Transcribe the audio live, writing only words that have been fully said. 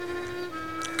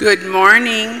Good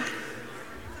morning.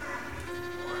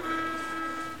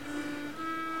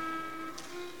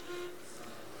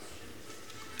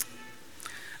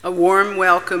 A warm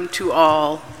welcome to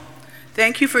all.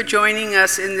 Thank you for joining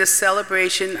us in this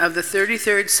celebration of the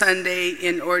 33rd Sunday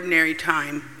in Ordinary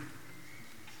Time.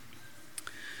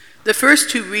 The first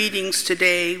two readings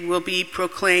today will be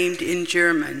proclaimed in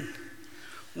German.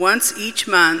 Once each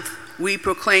month, we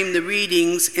proclaim the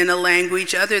readings in a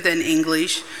language other than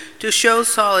English to show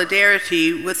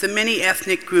solidarity with the many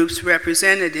ethnic groups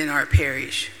represented in our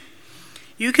parish.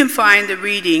 You can find the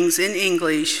readings in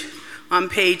English on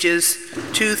pages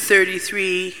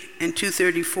 233 and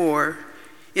 234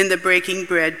 in the Breaking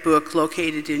Bread book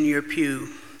located in your pew.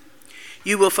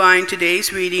 You will find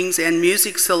today's readings and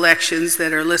music selections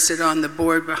that are listed on the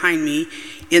board behind me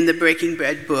in the Breaking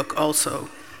Bread book also.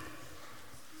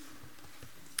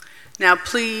 Now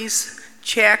please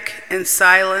check and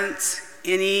silence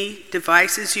any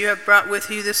devices you have brought with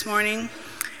you this morning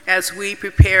as we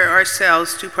prepare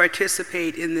ourselves to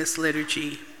participate in this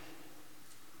liturgy.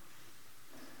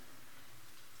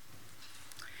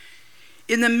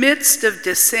 In the midst of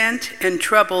dissent and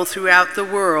trouble throughout the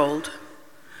world,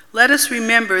 let us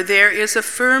remember there is a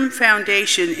firm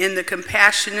foundation in the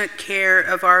compassionate care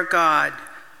of our God,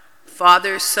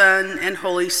 Father, Son, and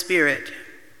Holy Spirit.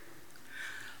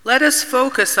 Let us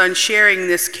focus on sharing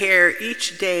this care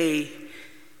each day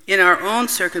in our own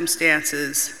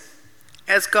circumstances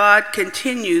as God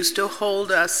continues to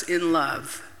hold us in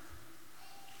love.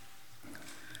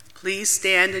 Please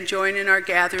stand and join in our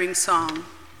gathering song.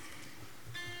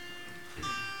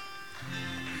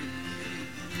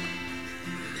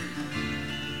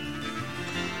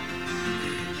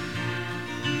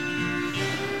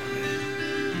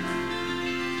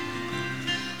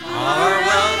 Are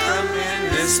welcome in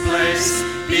this place.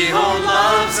 Behold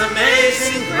love's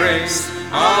amazing grace.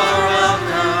 Are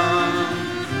welcome.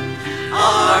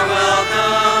 Are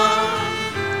welcome.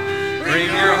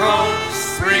 Bring your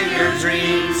hopes, bring your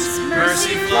dreams.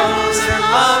 Mercy flows and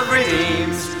love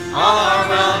redeems. Are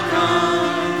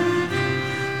welcome.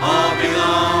 All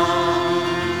belong.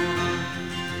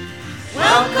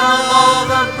 Welcome all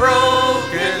the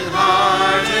broken-hearted.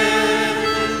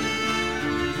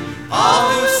 All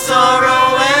whose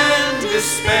sorrow and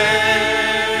despair.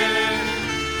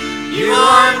 You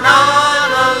are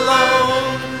not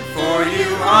alone, for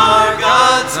you are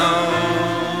God's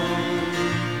own.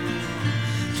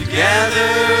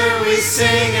 Together we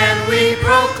sing and we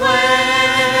proclaim,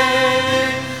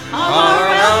 are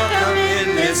welcome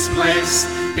in this place.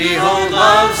 Behold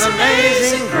love's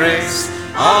amazing grace.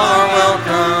 Are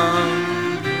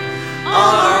welcome,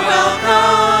 are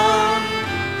welcome.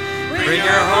 Bring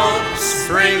your hopes,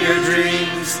 bring your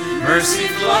dreams. Mercy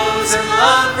flows and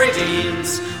love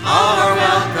redeems. All are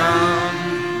welcome,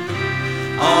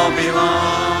 all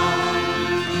belong.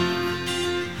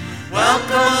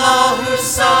 Welcome all who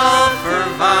suffer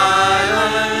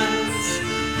violence,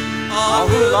 all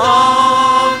who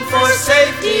long for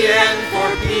safety and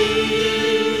for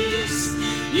peace.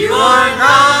 You are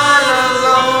not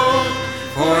alone,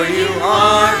 for you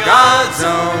are God's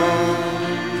own.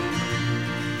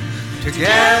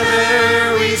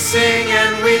 Together we sing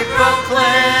and we proclaim,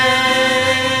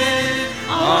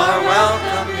 are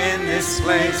welcome in this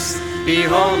place.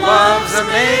 Behold love's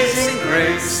amazing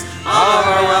grace. All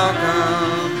are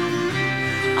welcome,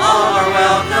 all are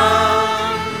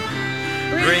welcome.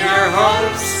 Bring your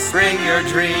hopes, bring your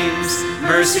dreams.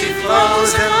 Mercy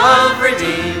flows and love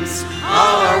redeems.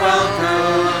 All are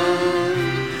welcome,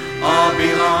 all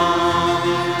belong.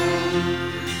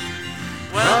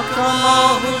 Welcome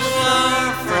all who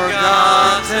are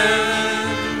forgotten,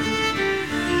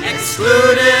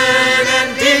 excluded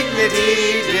and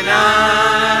dignity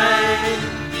denied.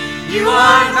 You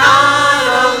are not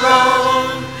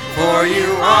alone, for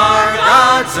you are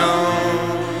God's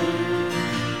own.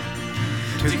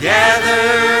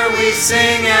 Together we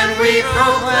sing and we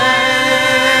proclaim,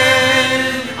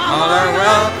 all are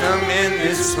welcome in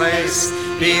this place.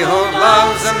 Behold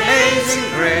love's amazing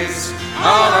grace.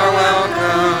 All are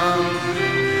welcome,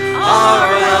 all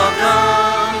are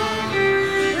welcome.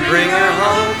 Bring your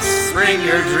hopes, bring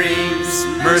your dreams.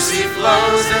 Mercy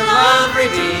flows and love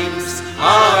redeems. All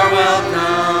are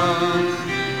welcome,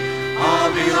 all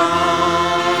belong.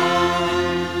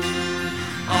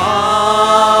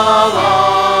 All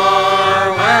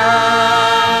are welcome,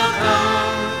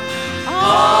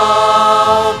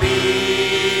 all belong.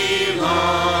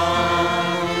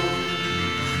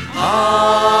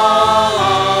 All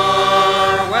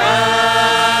are welcome,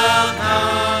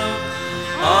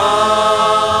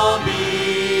 all belong.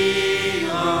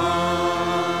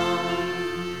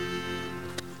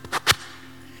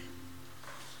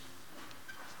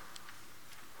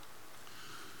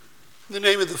 In the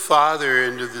name of the Father,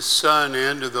 and of the Son,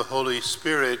 and of the Holy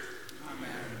Spirit. Amen.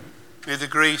 May the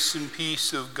grace and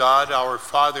peace of God our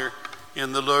Father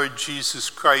and the Lord Jesus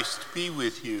Christ be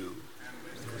with you. And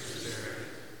with your spirit.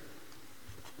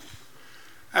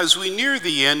 As we near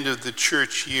the end of the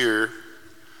church year,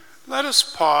 let us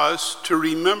pause to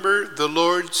remember the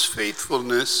Lord's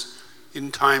faithfulness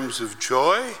in times of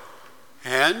joy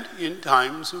and in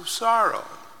times of sorrow.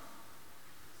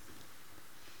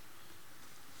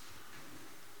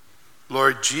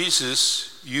 Lord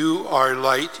Jesus, you are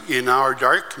light in our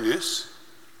darkness.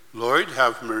 Lord,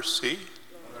 have mercy.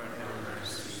 Lord, have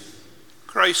mercy.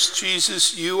 Christ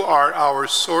Jesus, you are our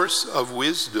source of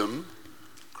wisdom.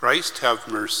 Christ, have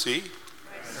mercy.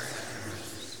 Christ, have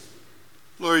mercy.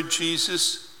 Lord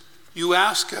Jesus, you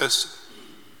ask us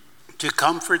to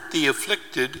comfort the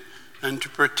afflicted and to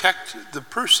protect the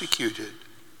persecuted.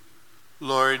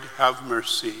 Lord, have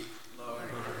mercy. Lord, have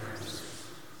mercy.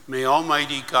 May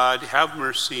Almighty God have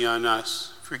mercy on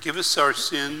us, forgive us our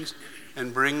sins,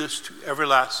 and bring us to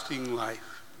everlasting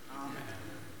life. Amen.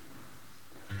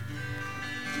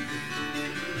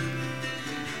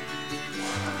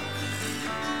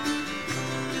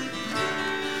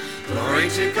 Glory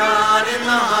to God in the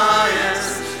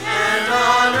highest, and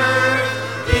on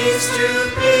earth peace to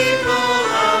people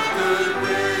of good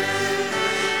will.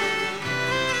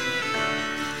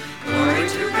 Glory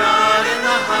to God in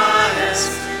the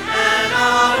highest, and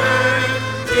on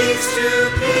earth peace to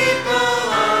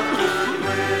people of good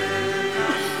will.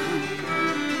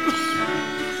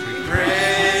 We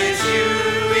praise you,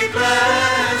 we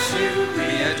bless you, we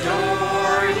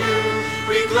adore you,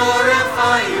 we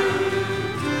glorify you.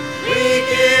 We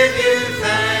give you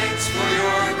thanks for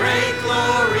your great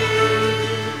glory,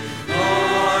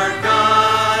 Lord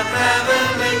God,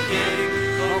 heavenly King,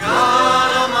 O God,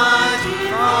 almighty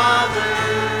Father.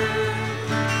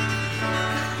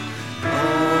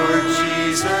 Lord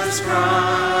Jesus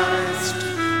Christ,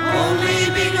 only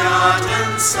begotten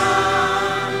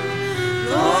Son,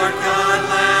 Lord God,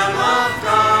 Lamb of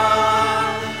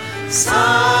God,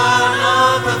 Son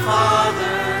of the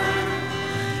Father,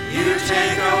 you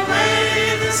take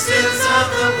away the sins of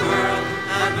the world,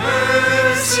 have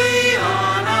mercy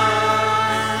on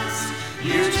us.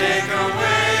 You take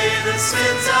away the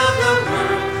sins of the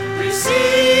world,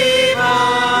 receive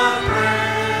our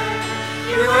prayer.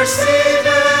 You are seated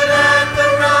at the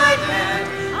right hand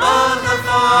of the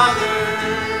Father.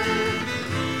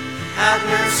 Have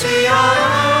mercy on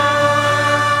us.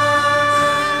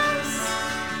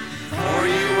 For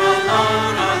you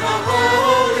alone are the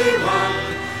Holy One.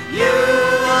 You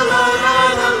alone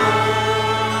are the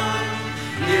Lord.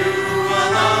 You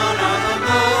alone are the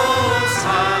Most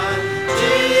High,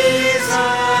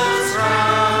 Jesus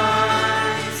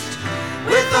Christ.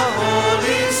 With the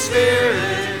Holy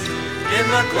Spirit, in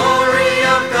the glory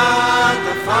of God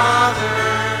the Father.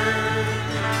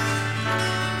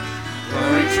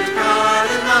 Glory to God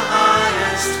in the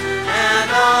highest,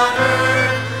 and on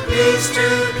earth peace to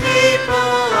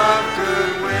people of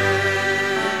good will.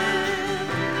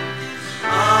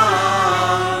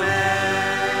 Amen.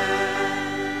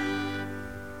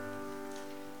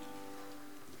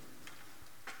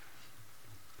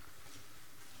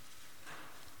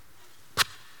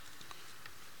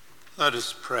 Let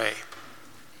us pray.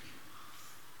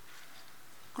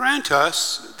 Grant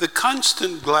us the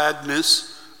constant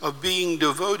gladness of being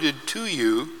devoted to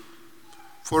you,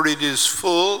 for it is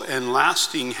full and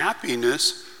lasting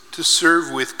happiness to serve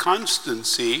with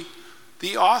constancy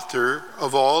the author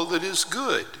of all that is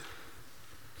good.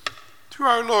 Through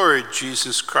our Lord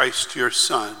Jesus Christ, your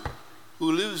Son,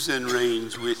 who lives and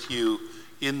reigns with you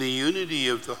in the unity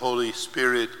of the Holy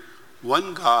Spirit,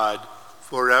 one God,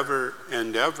 forever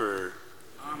and ever.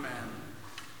 Amen.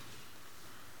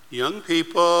 Young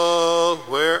people,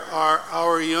 where are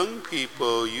our young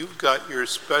people? You've got your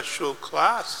special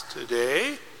class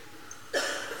today.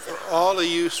 For all of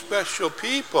you special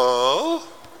people,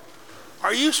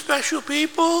 are you special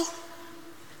people?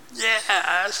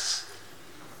 Yes.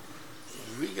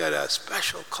 We got a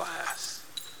special class.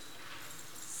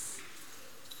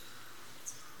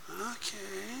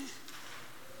 Okay.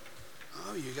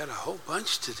 Oh, you got a whole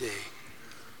bunch today.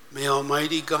 May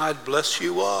Almighty God bless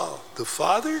you all, the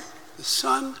Father, the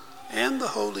Son, and the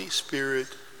Holy Spirit.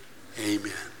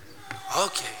 Amen.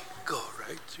 Okay, go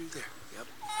right through there. Yep.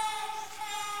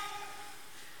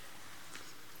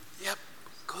 Yep,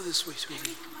 go this way,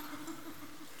 sweetie.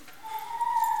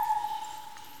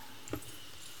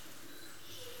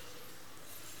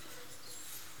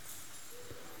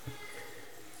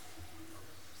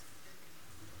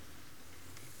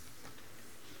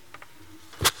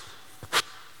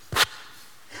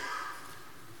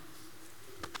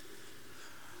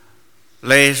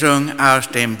 Lesung aus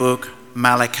dem Buch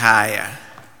Malachi.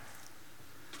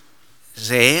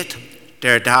 Seht,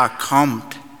 der Tag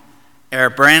kommt,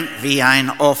 brennt wie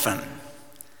ein Ofen.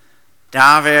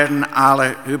 Da werden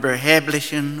alle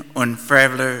Überheblichen und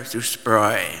Frevler zu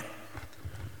Spreu.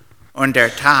 Und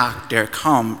der Tag, der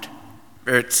kommt,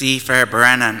 wird sie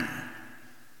verbrennen,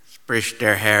 spricht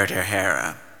der Herr der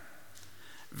Herren.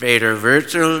 Weder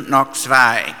Wurzel noch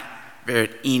Zweig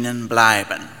wird ihnen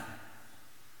bleiben.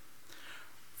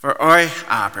 Für euch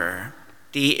aber,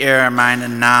 die ihr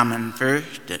meinen Namen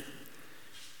fürchtet,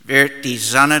 wird die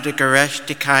Sonne der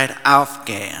Gerechtigkeit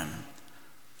aufgehen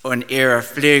und ihre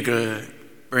Flügel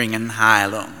bringen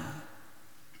Heilung.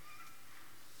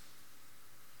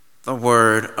 The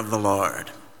word of the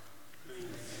Lord.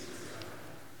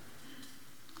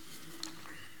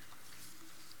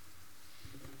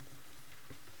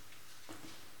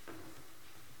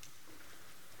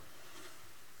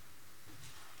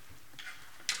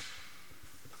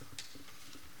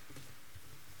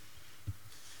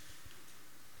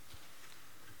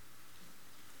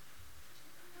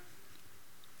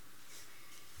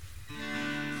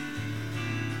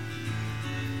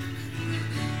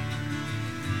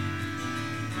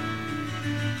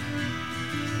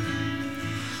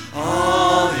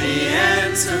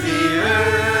 Of the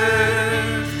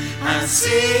earth has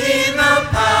seen the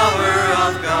power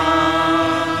of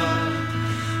God.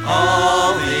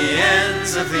 All the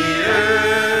ends of the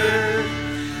earth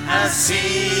has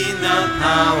seen the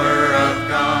power of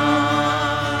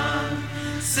God.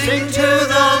 Sing to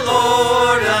the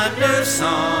Lord a new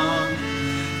song,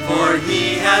 for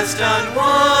he has done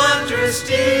wondrous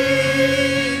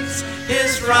deeds.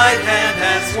 His right hand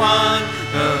has won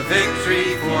the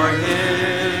victory for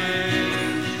him.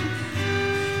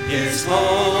 His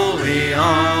holy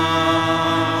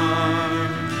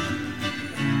arm.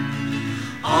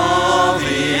 All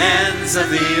the ends of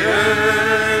the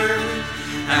earth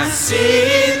have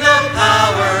seen the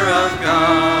power of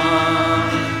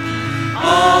God.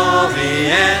 All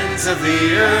the ends of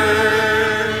the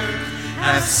earth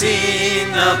have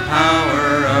seen the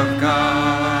power of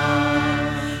God.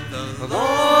 The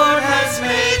Lord has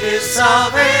made his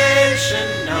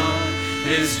salvation known,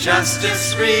 his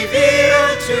justice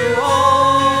revealed to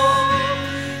all.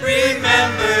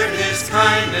 Remember his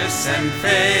kindness and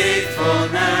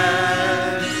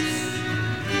faithfulness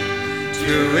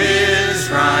to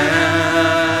Israel.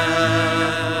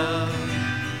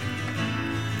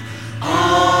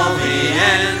 All the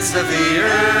ends of the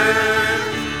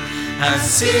earth have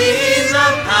seen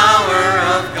the power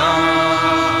of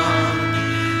God.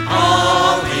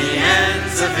 All the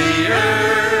ends of the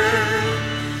earth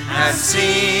has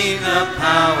seen the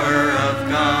power of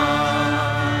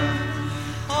God.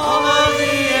 All of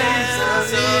the ends of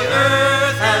the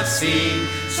earth have seen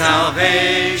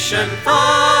salvation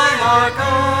by our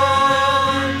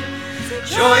God.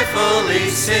 Joyfully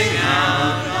sing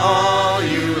out, all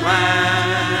you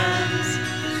lands.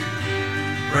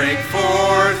 Break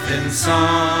forth in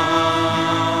song.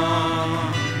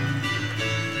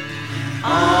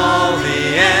 All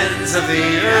the ends of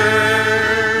the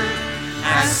earth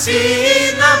has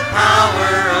seen the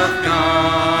power of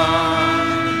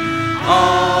God.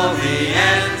 All the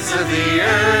ends of the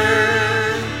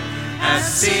earth has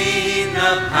seen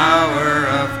the power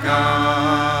of God.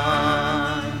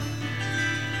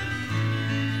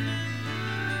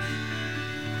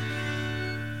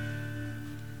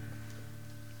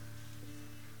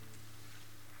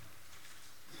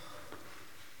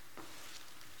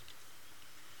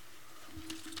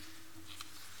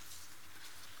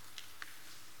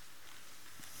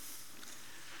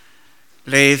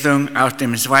 Lesung aus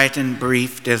dem zweiten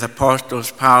Brief des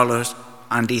Apostels Paulus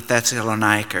an die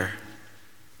Thessaloniker.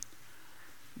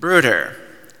 Brüder,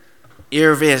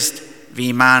 ihr wisst,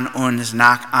 wie man uns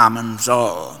nachahmen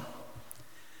soll.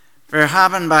 Wir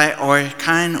haben bei euch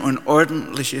kein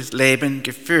unordentliches Leben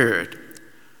geführt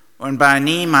und bei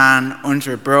niemand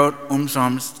unser Brot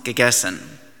umsonst gegessen.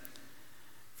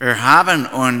 Wir haben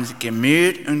uns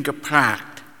gemüht und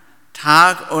geplagt.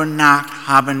 Tag und Nacht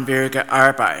haben wir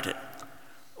gearbeitet,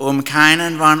 um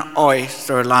keinen von euch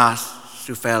zur Last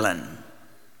zu fällen.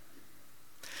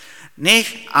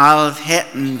 Nicht als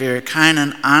hätten wir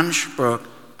keinen Anspruch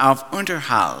auf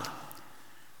Unterhalt.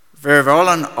 Wir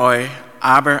wollen euch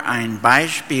aber ein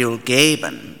Beispiel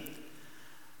geben,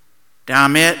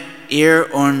 damit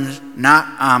ihr uns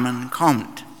nachahmen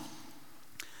kommt.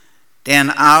 Denn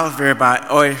als wir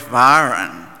bei euch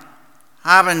waren,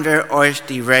 haben wir euch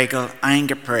die Regel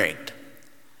eingeprägt.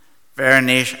 Wer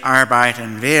nicht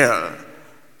arbeiten will,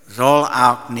 soll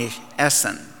auch nicht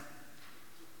essen.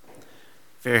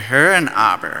 Wir hören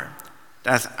aber,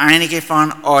 dass einige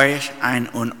von euch ein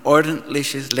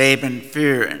unordentliches Leben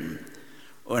führen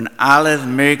und alles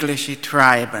Mögliche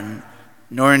treiben,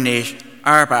 nur nicht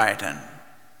arbeiten.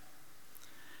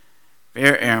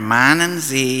 Wir ermahnen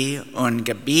sie und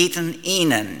gebieten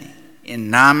ihnen im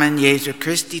Namen Jesu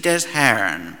Christi des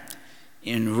Herrn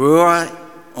in Ruhe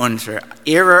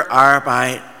ihrer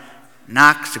Arbeit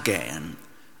nachzugehen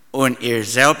und ihr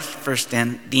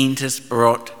selbstverständliches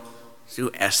Brot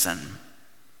zu essen.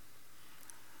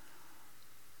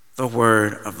 The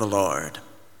word of the Lord.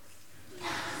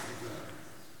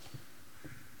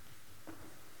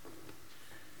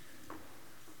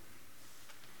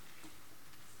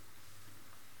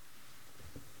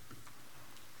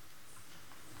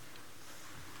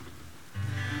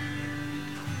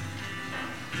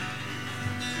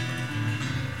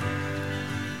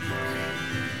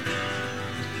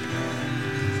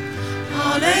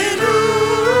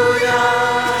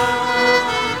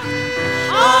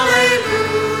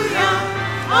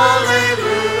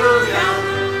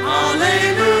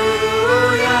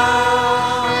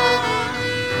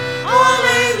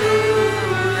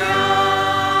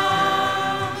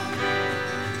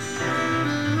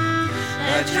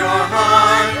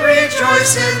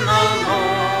 Rejoice in the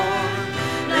Lord.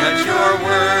 Let your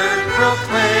word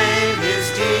proclaim his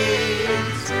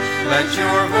deeds. Let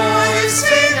your voice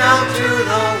sing out to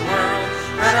the world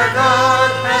that our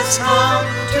God has come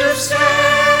to stay.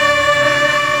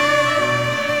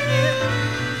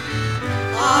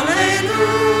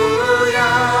 Alleluia.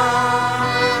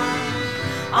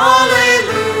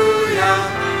 Alleluia.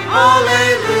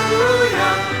 Alleluia.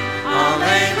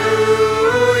 Alleluia.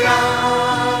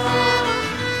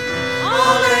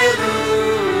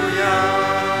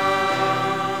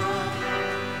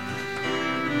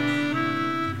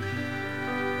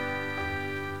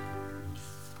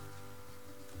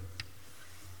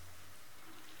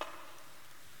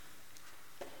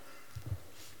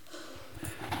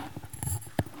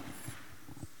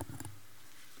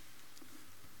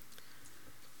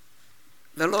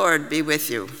 The Lord be with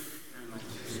you.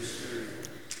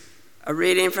 A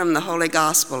reading from the Holy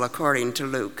Gospel according to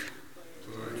Luke.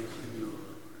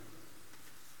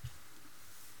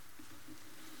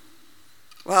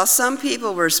 While some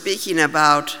people were speaking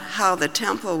about how the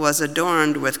temple was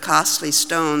adorned with costly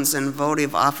stones and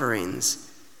votive offerings,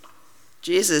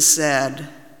 Jesus said,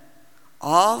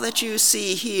 "All that you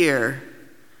see here,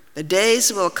 the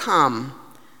days will come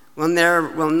when there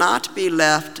will not be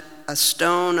left a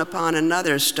stone upon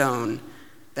another stone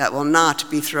that will not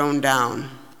be thrown down."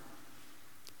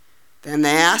 Then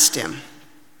they asked him,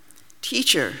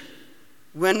 "Teacher,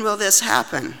 when will this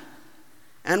happen?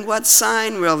 And what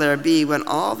sign will there be when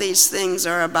all these things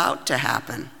are about to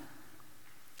happen?"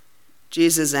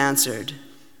 Jesus answered,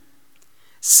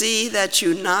 "See that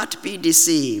you not be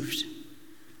deceived,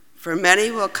 for many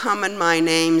will come in my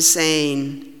name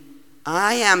saying,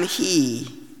 'I am he,'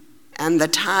 and the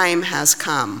time has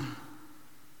come.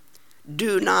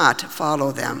 Do not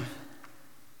follow them.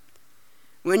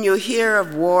 When you hear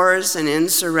of wars and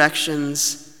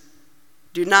insurrections,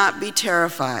 do not be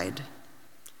terrified,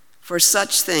 for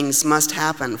such things must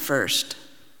happen first.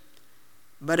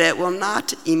 But it will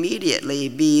not immediately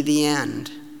be the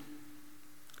end."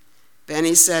 Then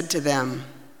he said to them,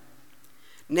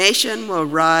 "Nation will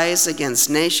rise against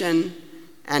nation,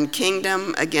 and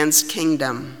kingdom against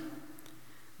kingdom.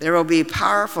 There will be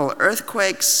powerful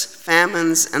earthquakes,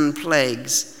 famines, and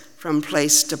plagues from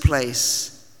place to place.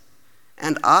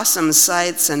 And awesome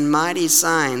sights and mighty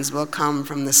signs will come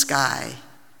from the sky.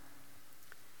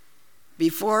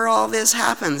 Before all this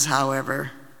happens,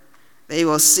 however, they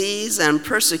will seize and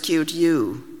persecute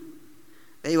you.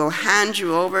 They will hand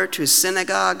you over to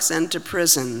synagogues and to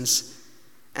prisons,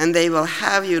 and they will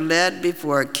have you led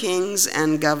before kings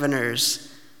and governors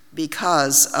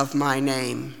because of my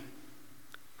name.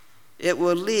 It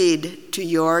will lead to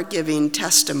your giving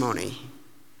testimony.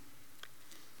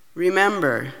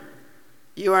 Remember,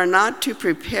 you are not to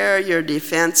prepare your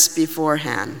defense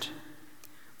beforehand,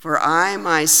 for I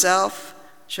myself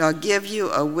shall give you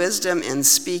a wisdom in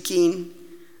speaking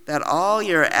that all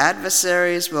your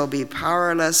adversaries will be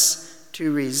powerless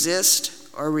to resist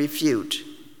or refute.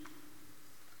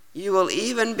 You will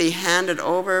even be handed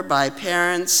over by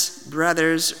parents,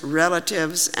 brothers,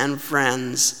 relatives, and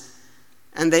friends,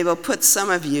 and they will put some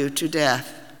of you to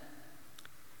death.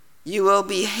 You will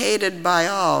be hated by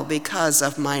all because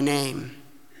of my name,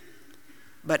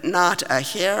 but not a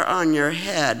hair on your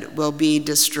head will be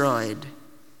destroyed.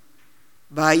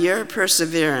 By your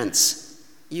perseverance,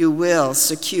 you will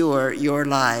secure your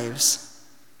lives."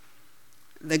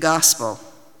 The Gospel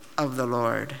of the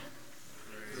Lord.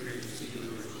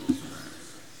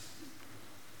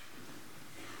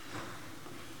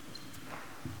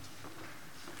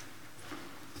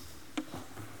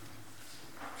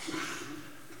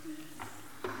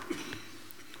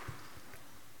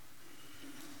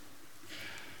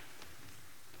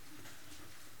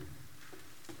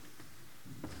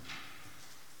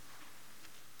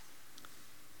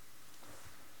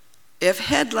 If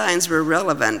headlines were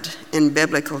relevant in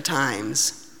biblical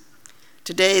times,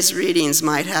 today's readings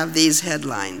might have these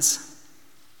headlines.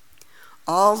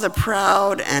 All the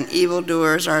proud and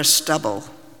evildoers are stubble.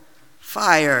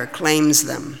 Fire claims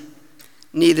them.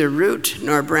 Neither root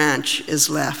nor branch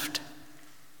is left.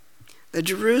 The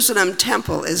Jerusalem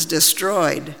temple is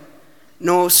destroyed.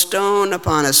 No stone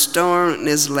upon a stone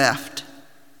is left.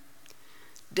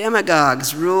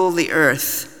 Demagogues rule the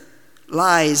earth.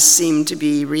 Lies seem to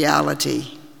be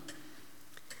reality.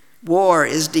 War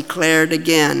is declared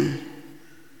again.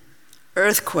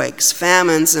 Earthquakes,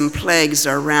 famines, and plagues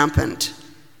are rampant.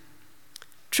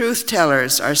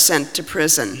 Truth-tellers are sent to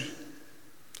prison.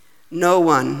 No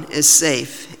one is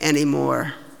safe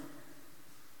anymore.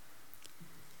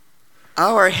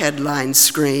 Our headlines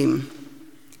scream,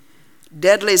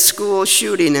 deadly school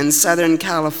shooting in Southern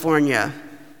California,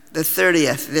 the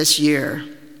 30th this year.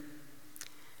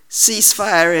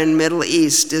 Ceasefire in Middle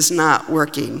East is not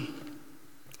working.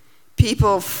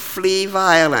 People flee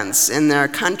violence in their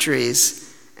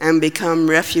countries and become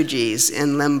refugees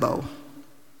in limbo.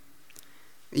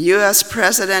 The U.S.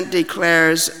 President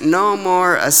declares no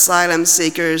more asylum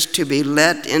seekers to be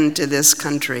let into this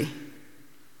country.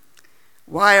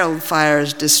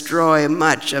 Wildfires destroy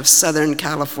much of Southern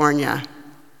California.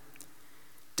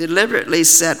 Deliberately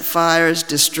set fires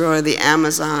destroy the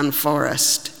Amazon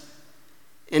forest.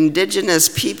 Indigenous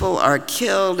people are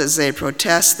killed as they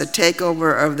protest the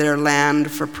takeover of their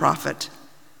land for profit.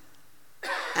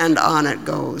 And on it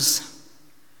goes.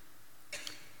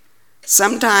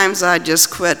 Sometimes I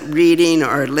just quit reading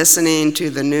or listening to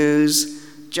the news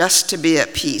just to be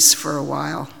at peace for a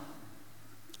while.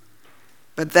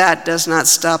 But that does not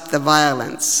stop the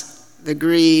violence, the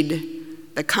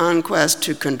greed, the conquest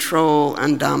to control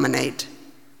and dominate.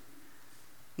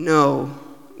 No,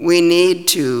 we need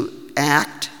to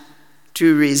act,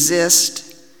 to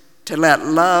resist, to let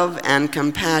love and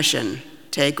compassion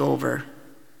take over.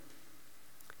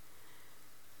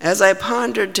 As I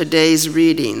pondered today's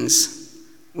readings,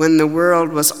 when the world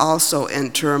was also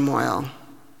in turmoil,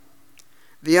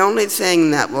 the only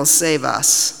thing that will save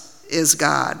us is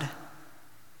God.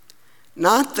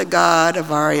 Not the God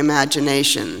of our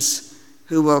imaginations,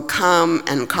 who will come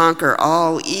and conquer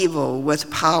all evil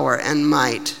with power and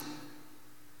might.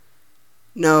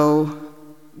 No,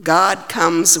 God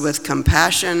comes with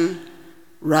compassion,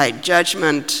 right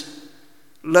judgment,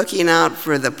 looking out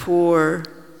for the poor,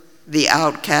 the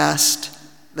outcast,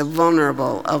 the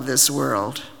vulnerable of this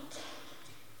world.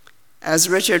 As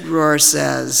Richard Rohr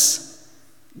says,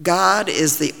 God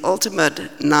is the ultimate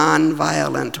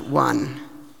nonviolent one.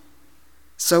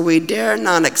 So we dare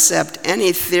not accept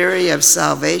any theory of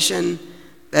salvation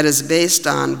that is based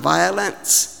on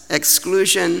violence,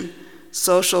 exclusion,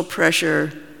 social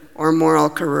pressure, or moral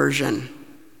coercion.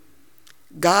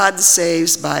 God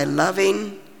saves by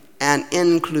loving and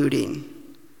including,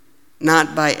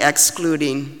 not by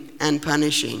excluding and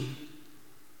punishing.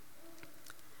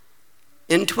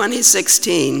 In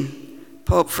 2016,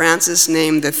 Pope Francis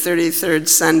named the 33rd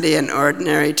Sunday in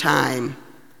Ordinary Time,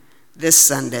 this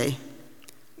Sunday,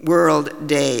 World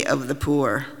Day of the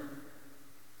Poor.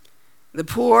 The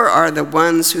poor are the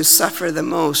ones who suffer the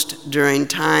most during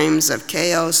times of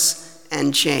chaos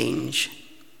and change.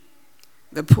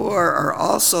 The poor are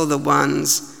also the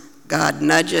ones God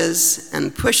nudges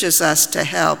and pushes us to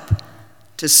help,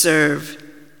 to serve,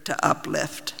 to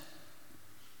uplift.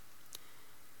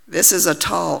 This is a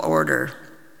tall order.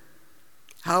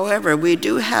 However, we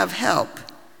do have help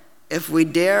if we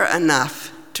dare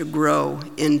enough to grow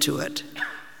into it.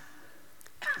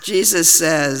 Jesus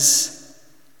says,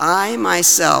 I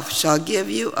myself shall give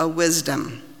you a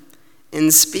wisdom in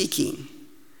speaking,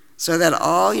 so that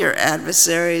all your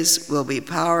adversaries will be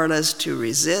powerless to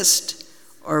resist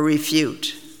or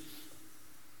refute.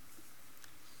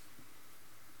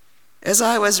 As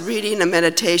I was reading a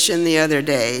meditation the other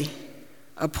day,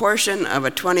 a portion of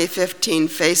a 2015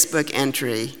 Facebook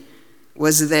entry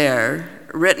was there,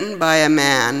 written by a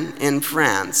man in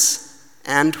France,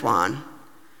 Antoine,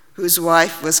 whose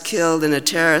wife was killed in a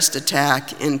terrorist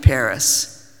attack in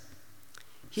Paris.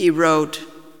 He wrote,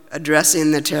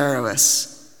 addressing the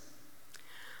terrorists,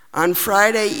 on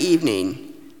Friday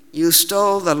evening, you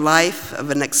stole the life of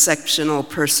an exceptional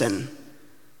person,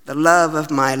 the love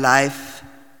of my life,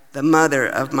 the mother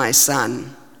of my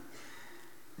son.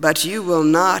 But you will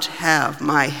not have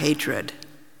my hatred.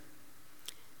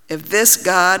 If this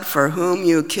God for whom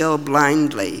you kill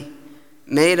blindly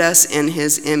made us in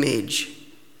his image,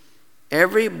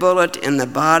 every bullet in the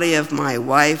body of my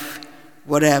wife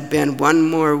would have been one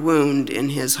more wound in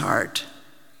his heart.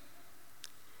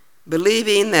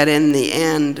 believing that in the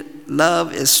end,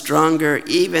 love is stronger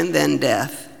even than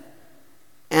death,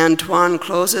 Antoine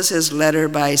closes his letter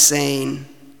by saying,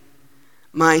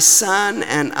 "My son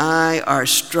and I are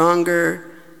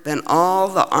stronger than all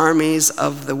the armies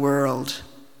of the world.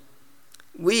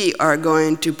 We are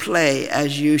going to play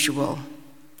as usual.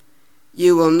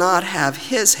 You will not have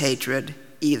his hatred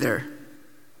either."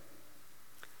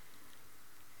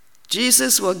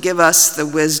 Jesus will give us the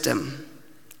wisdom,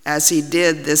 as he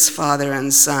did this father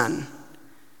and son,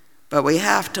 but we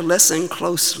have to listen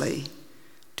closely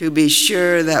to be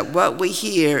sure that what we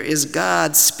hear is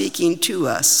God speaking to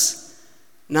us,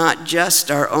 not just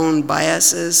our own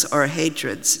biases or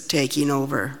hatreds taking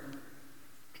over.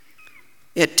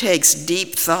 It takes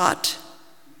deep thought,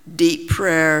 deep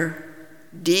prayer,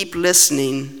 deep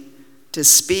listening to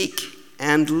speak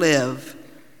and live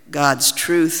God's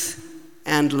truth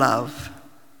and love.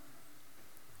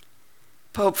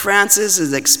 Pope Francis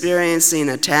is experiencing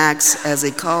attacks as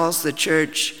he calls the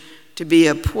church to be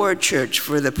a poor church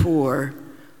for the poor,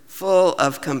 full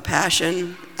of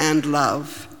compassion and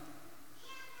love.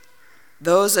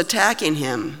 Those attacking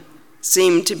him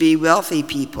seem to be wealthy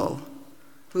people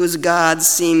whose God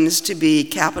seems to be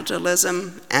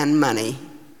capitalism and money.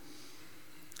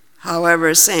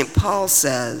 However, St. Paul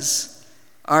says,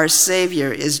 our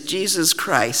Savior is Jesus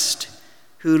Christ,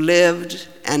 who lived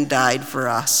and died for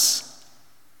us.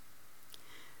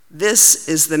 This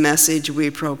is the message we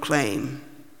proclaim.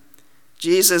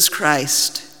 Jesus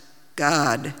Christ,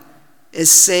 God, is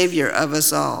Savior of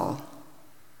us all,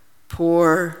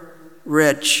 poor,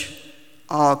 rich,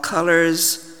 all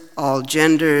colors, all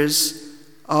genders,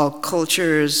 all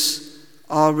cultures,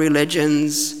 all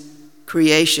religions,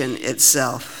 creation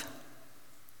itself.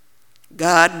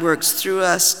 God works through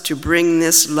us to bring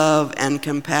this love and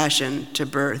compassion to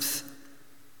birth.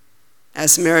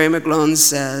 As Mary McGlone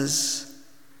says,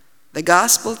 the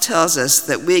gospel tells us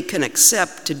that we can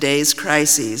accept today's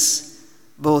crises,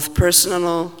 both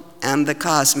personal and the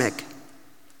cosmic,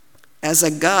 as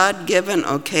a God-given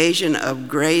occasion of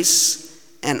grace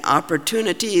and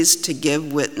opportunities to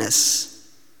give witness.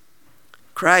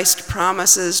 Christ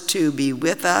promises to be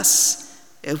with us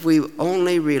if we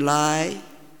only rely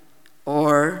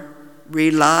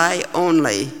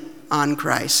only on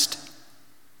Christ.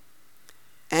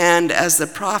 And as the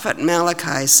prophet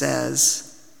Malachi says,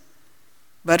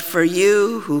 "But for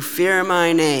you who fear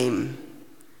my name,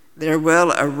 there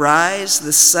will arise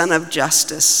the Sun of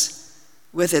Justice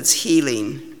with its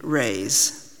healing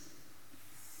rays."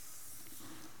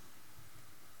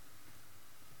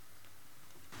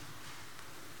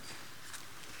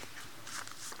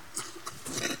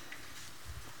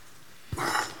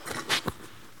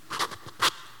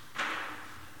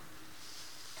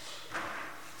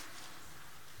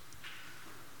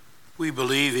 We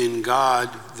believe in God,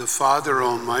 the Father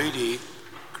Almighty,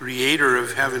 creator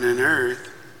of heaven and earth,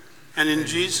 and in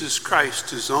Jesus Christ,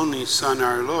 his only Son,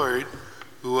 our Lord,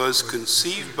 who was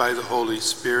conceived by the Holy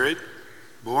Spirit,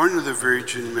 born of the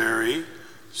Virgin Mary,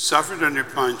 suffered under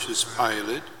Pontius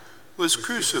Pilate, was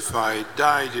crucified,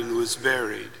 died, and was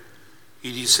buried.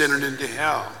 He descended into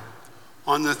hell.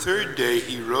 On the third day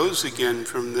he rose again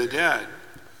from the dead.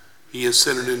 He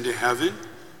ascended into heaven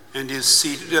and is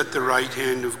seated at the right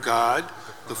hand of God,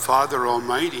 the Father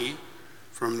Almighty.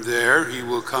 From there he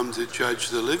will come to judge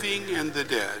the living and the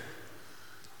dead.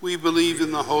 We believe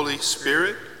in the Holy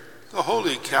Spirit, the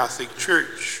Holy Catholic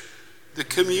Church, the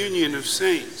communion of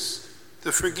saints,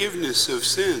 the forgiveness of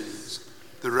sins,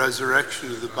 the resurrection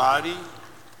of the body,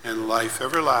 and life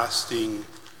everlasting.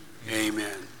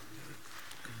 Amen.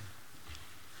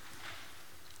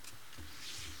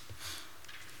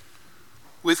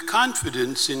 With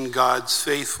confidence in God's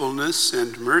faithfulness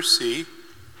and mercy,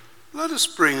 let us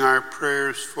bring our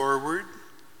prayers forward.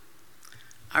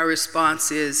 Our response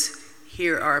is,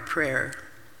 hear our prayer.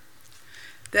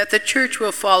 That the Church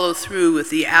will follow through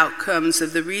with the outcomes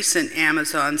of the recent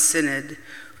Amazon Synod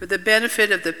for the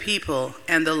benefit of the people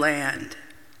and the land.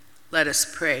 Let us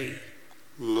pray.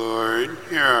 Lord,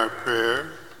 hear our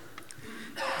prayer.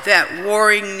 That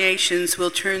warring nations will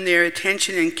turn their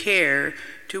attention and care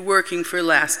to working for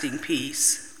lasting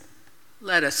peace.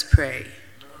 Let us pray.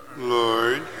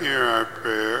 Lord, hear our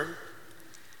prayer.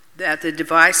 That the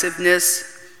divisiveness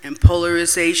and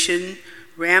polarization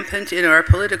rampant in our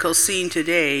political scene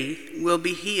today will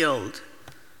be healed.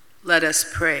 Let us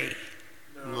pray.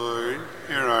 Lord,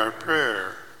 hear our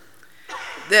prayer.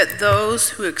 That those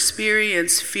who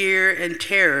experience fear and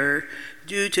terror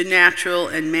due to natural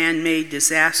and man-made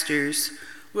disasters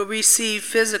will receive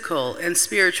physical and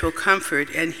spiritual comfort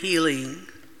and healing.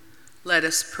 Let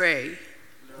us pray.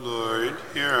 Lord,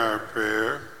 hear our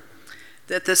prayer.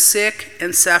 that the sick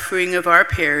and suffering of our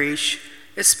parish,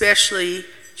 especially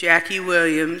Jackie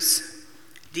Williams,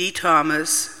 Dee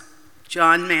Thomas,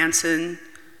 John Manson,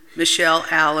 Michelle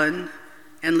Allen,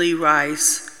 and Lee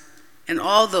Rice, and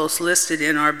all those listed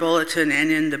in our bulletin and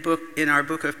in our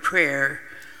book of prayer,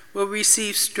 will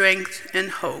receive strength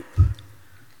and hope.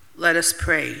 Let us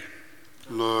pray.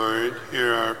 Lord,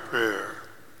 hear our prayer.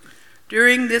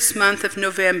 During this month of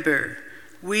November,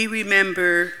 we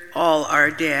remember all our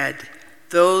dead,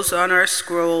 those on our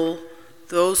scroll,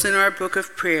 those in our book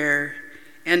of prayer,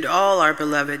 and all our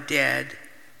beloved dead,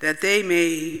 that they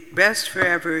may rest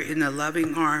forever in the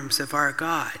loving arms of our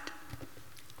God.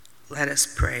 Let us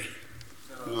pray.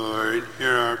 Lord,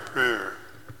 hear our prayer.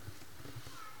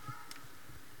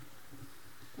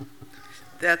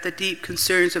 That the deep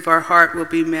concerns of our heart will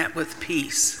be met with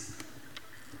peace.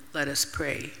 Let us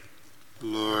pray.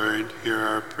 Lord, hear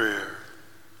our prayer.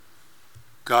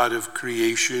 God of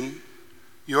creation,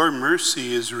 your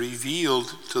mercy is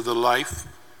revealed to the life,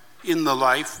 in the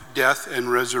life, death,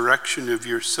 and resurrection of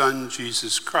your Son,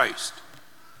 Jesus Christ.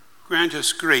 Grant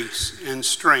us grace and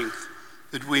strength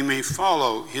that we may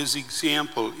follow his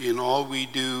example in all we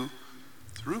do,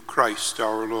 through Christ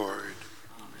our Lord.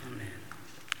 Amen.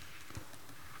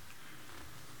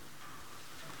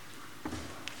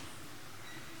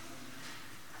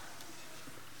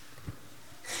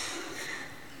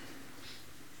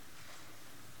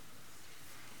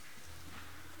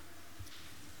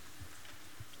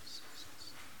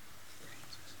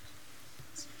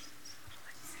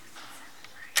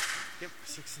 Yep,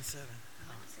 6 and 7.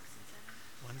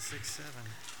 167.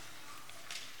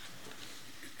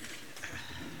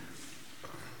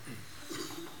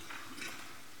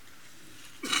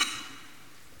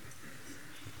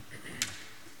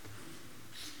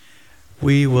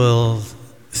 We will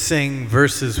sing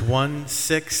verses 1,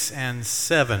 6, and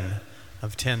 7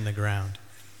 of Tend the Ground.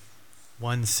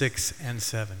 1, 6, and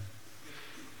 7.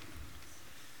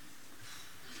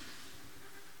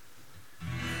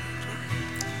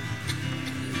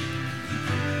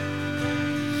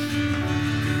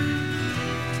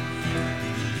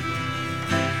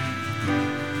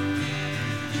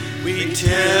 We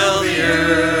till the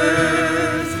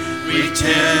earth, we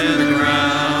tend the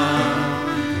ground,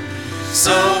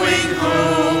 sowing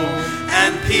hope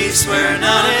and peace where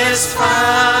none is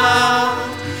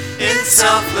found. In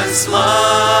selfless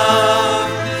love,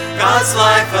 God's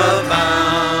life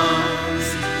abounds.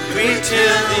 We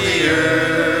till the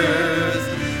earth,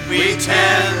 we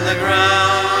tend the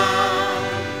ground.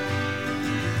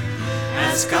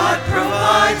 As God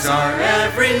provides our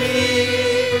every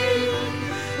need,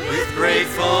 with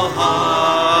grateful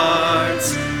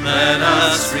hearts, let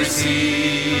us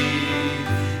receive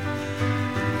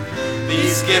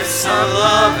these gifts of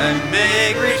love and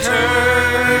make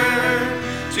return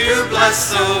to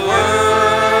bless the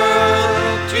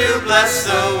world, to bless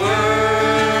the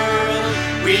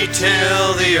world. We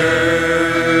till the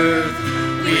earth,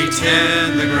 we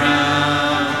tend the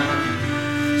ground,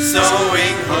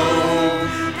 sowing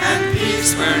hope and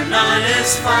peace where none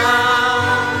is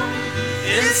found.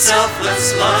 In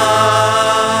selfless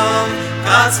love,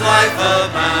 God's life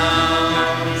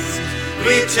abounds.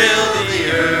 We till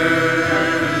the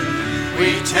earth,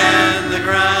 we tend the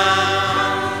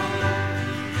ground.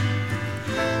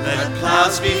 Let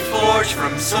plows be forged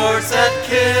from swords that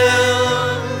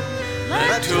kill.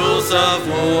 Let tools of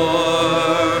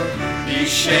war be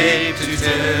shaped to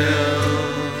till.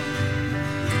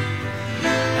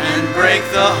 And break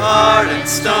the hard and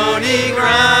stony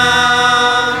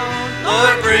ground.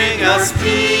 Lord, bring us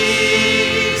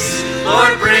peace.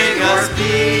 Lord, bring us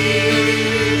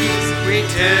peace. We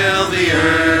till the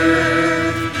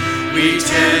earth, we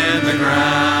tend the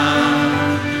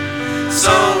ground,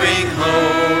 sowing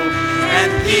hope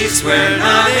and peace where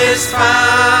none is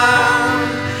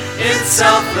found. In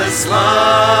selfless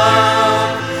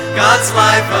love, God's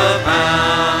life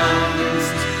abounds.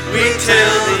 We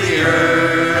till the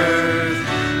earth,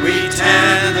 we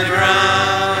tend the ground.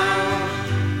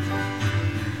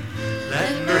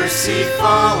 Mercy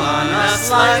fall on us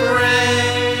like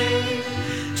rain,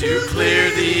 to clear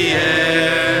the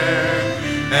air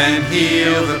and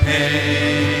heal the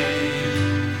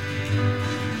pain.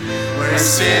 Where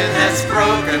sin has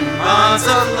broken bonds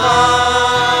of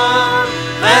love,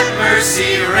 let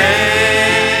mercy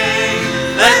reign,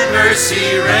 let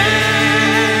mercy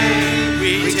reign.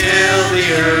 We till the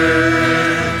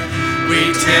earth,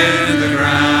 we tend the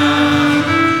ground,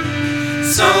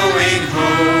 sowing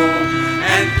hope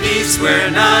peace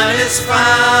where none is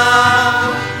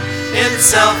found. In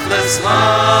selfless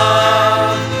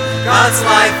love, God's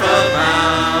life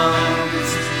abounds.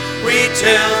 We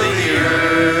till the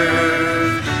earth,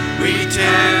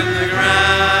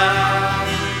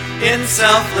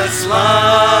 selfless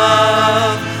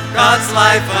love, God's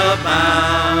life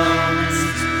abounds.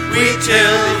 We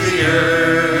till the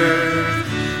earth,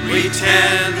 we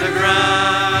tend the ground.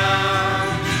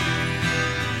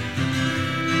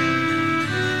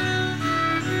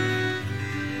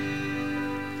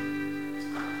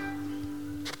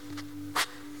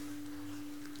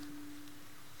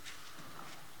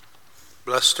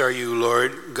 Blessed are you,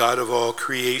 Lord, God of all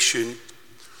creation.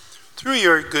 Through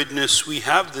your goodness we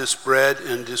have this bread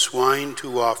and this wine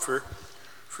to offer,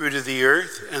 fruit of the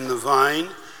earth and the vine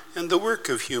and the work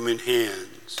of human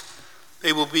hands.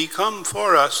 They will become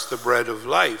for us the bread of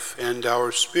life and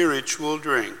our spiritual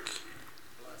drink.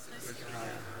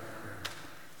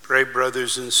 Pray,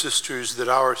 brothers and sisters, that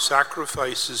our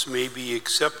sacrifices may be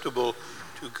acceptable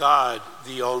to God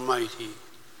the Almighty.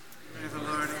 May the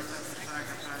Lord accept the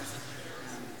sacrifice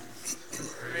and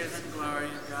praise and glory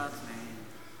of God's name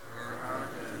for our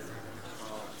good.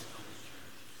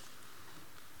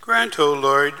 Grant, O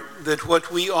Lord, that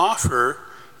what we offer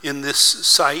in this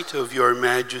sight of your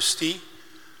majesty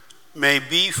may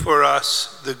be for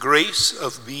us the grace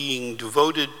of being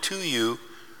devoted to you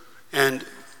and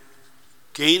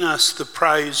gain us the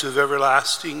prize of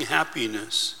everlasting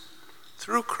happiness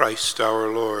through Christ our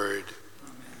Lord.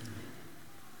 Amen.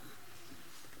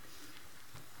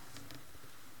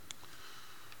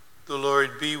 The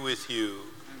Lord be with you.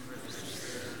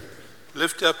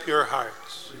 Lift up your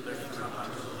hearts.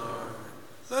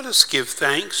 Let us give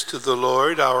thanks to the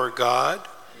Lord our God.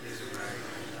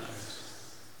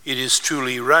 It is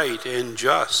truly right and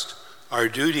just, our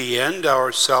duty and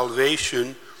our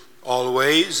salvation,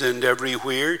 always and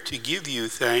everywhere to give you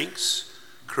thanks,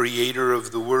 Creator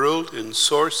of the world and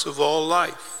source of all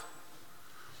life.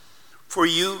 For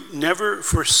you never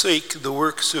forsake the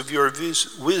works of your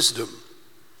wisdom,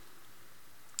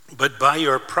 but by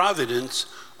your providence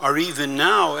are even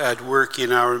now at work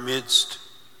in our midst.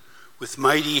 With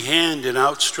mighty hand and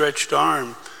outstretched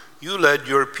arm, you led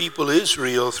your people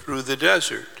Israel through the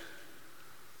desert.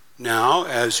 Now,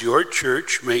 as your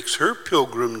church makes her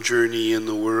pilgrim journey in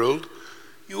the world,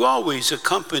 you always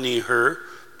accompany her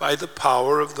by the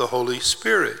power of the Holy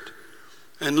Spirit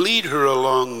and lead her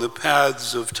along the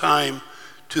paths of time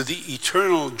to the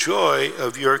eternal joy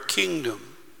of your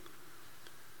kingdom.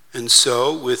 And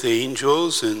so, with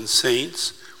angels and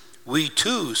saints, we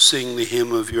too sing the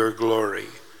hymn of your glory,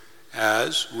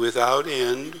 as without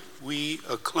end we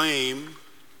acclaim,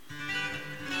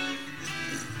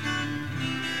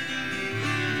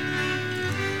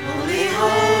 Holy,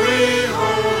 holy,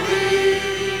 holy,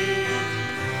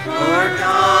 Lord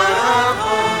God of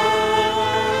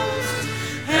hosts,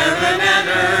 heaven and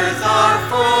earth are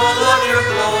full of your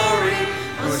glory.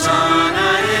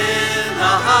 Hosanna in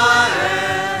the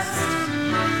highest.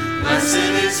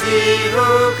 Blessed is he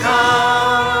who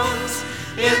comes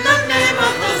in the name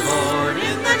of the Lord,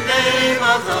 in the name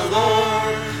of the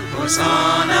Lord.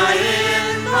 Hosanna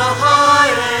in the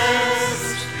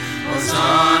highest.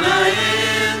 Hosanna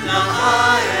in the highest.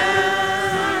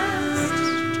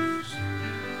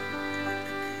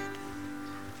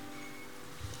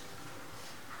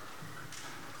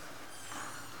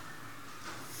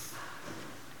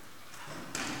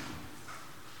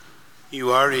 you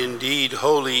are indeed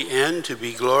holy and to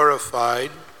be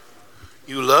glorified.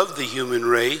 You love the human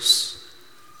race.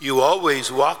 You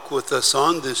always walk with us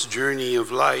on this journey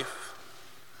of life.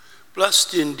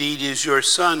 Blessed indeed is your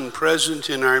Son, present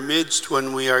in our midst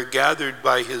when we are gathered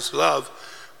by his love,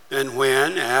 and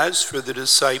when, as for the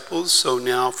disciples, so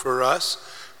now for us,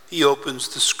 he opens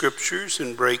the scriptures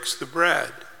and breaks the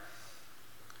bread.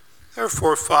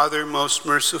 Therefore, Father, most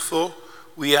merciful,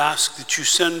 we ask that you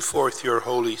send forth your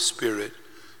Holy Spirit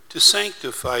to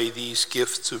sanctify these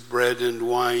gifts of bread and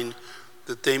wine,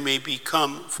 that they may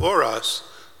become for us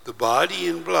the body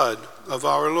and blood of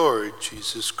our Lord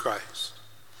Jesus Christ.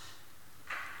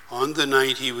 On the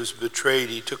night he was betrayed,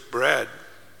 he took bread,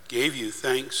 gave you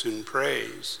thanks and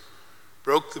praise,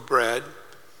 broke the bread,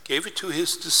 gave it to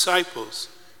his disciples,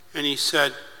 and he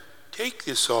said, "Take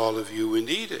this, all of you, and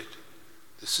eat it.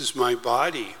 This is my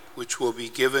body, which will be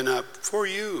given up for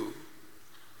you."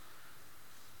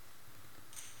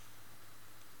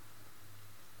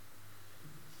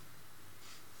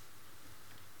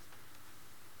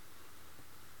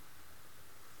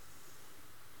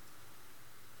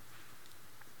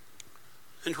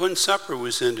 And when supper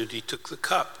was ended, he took the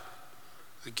cup.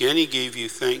 Again he gave you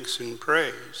thanks and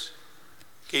praise,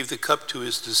 gave the cup to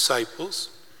his disciples,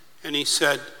 and he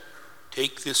said,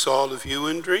 "Take this, all of you,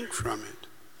 and drink from it.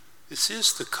 This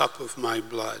is the cup of my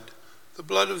blood, the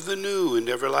blood of the new and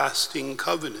everlasting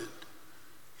covenant.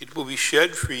 It will be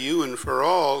shed for you and for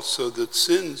all, so that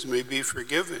sins may be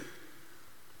forgiven.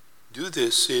 Do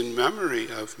this in memory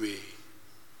of me.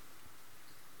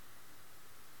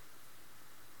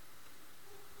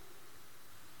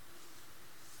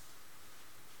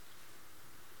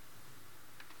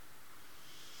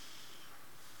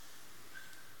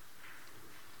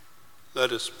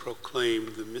 Let us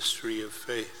proclaim the mystery of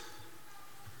faith.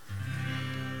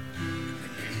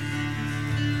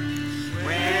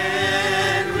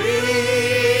 When we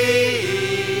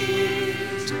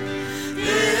eat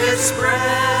this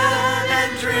bread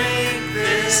and drink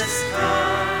this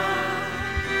cup,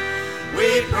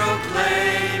 we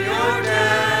proclaim your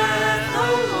death, O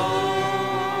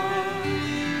Lord,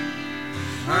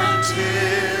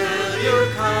 until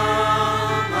you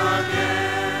come again.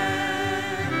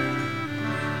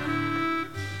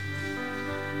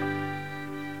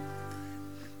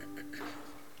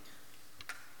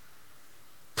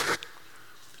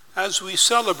 As we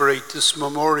celebrate this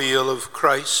memorial of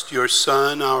Christ, your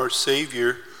Son, our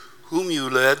Savior, whom you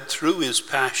led through his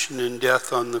passion and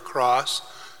death on the cross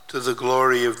to the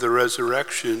glory of the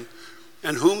resurrection,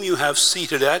 and whom you have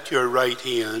seated at your right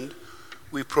hand,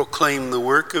 we proclaim the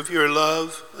work of your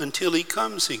love until he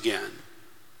comes again.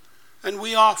 And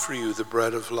we offer you the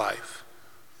bread of life,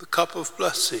 the cup of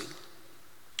blessing.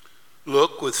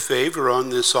 Look with favor on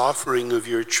this offering of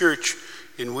your church,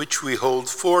 in which we hold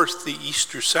forth the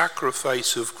Easter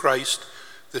sacrifice of Christ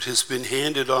that has been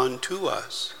handed on to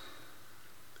us.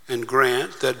 And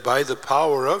grant that by the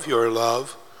power of your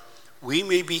love, we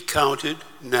may be counted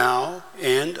now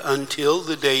and until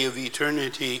the day of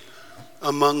eternity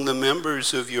among the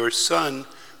members of your Son,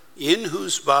 in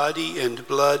whose body and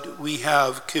blood we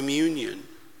have communion.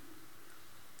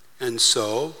 And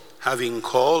so, having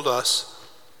called us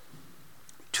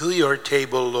to your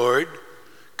table, Lord,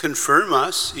 confirm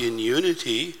us in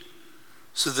unity,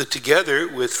 so that together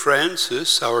with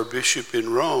Francis, our bishop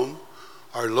in Rome,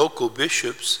 our local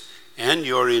bishops, and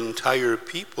your entire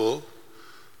people,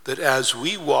 that as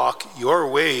we walk your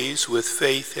ways with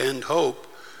faith and hope,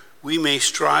 we may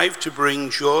strive to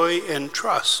bring joy and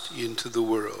trust into the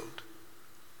world.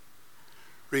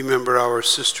 Remember our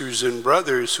sisters and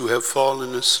brothers who have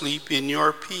fallen asleep in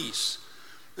your peace,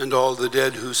 and all the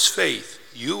dead whose faith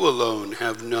you alone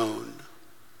have known.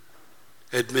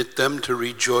 Admit them to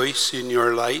rejoice in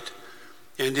your light,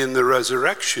 and in the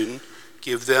resurrection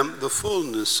give them the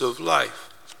fullness of life.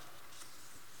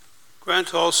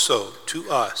 Grant also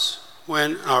to us,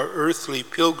 when our earthly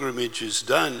pilgrimage is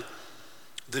done,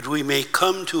 that we may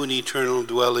come to an eternal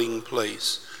dwelling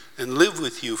place and live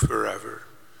with you forever,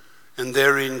 and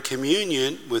there in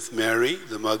communion with Mary,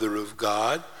 the Mother of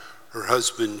God, her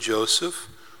husband Joseph,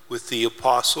 with the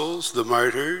apostles, the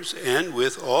martyrs, and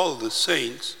with all the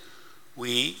saints,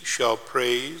 we shall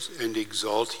praise and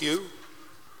exalt you.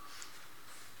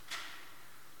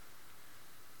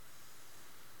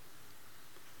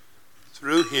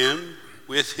 Through him,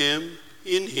 with him,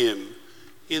 in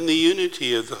the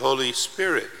unity of the Holy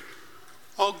Spirit.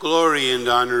 All glory and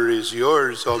honor is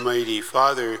yours, Almighty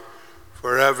Father,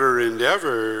 forever and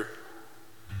ever.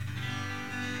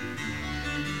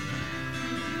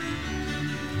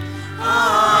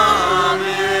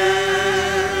 Amen.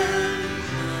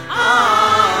 Amen.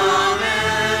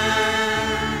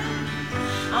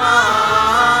 Amen.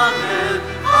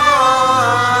 Amen.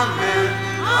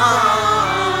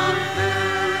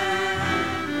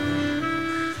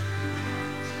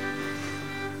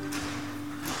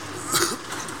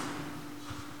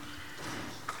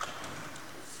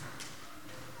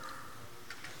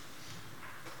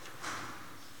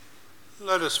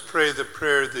 Let us pray the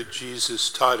prayer that Jesus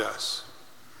taught us.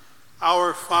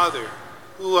 Our Father,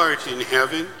 who art in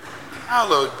heaven,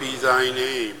 hallowed be thy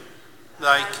name.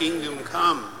 Thy kingdom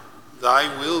come, thy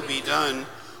will be done,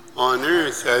 on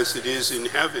earth as it is in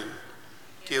heaven.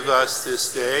 Give us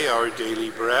this day our daily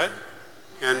bread,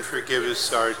 and forgive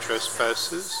us our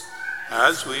trespasses,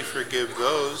 as we forgive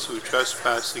those who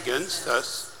trespass against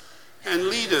us. And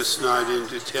lead us not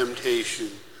into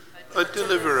temptation, but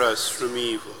deliver us from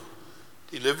evil.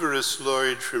 Deliver us,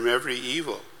 Lord, from every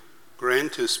evil.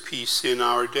 Grant us peace in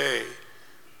our day.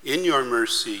 In your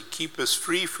mercy, keep us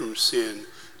free from sin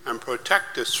and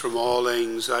protect us from all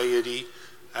anxiety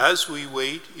as we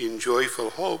wait in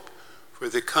joyful hope for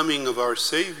the coming of our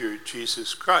Savior,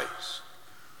 Jesus Christ.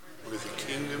 For the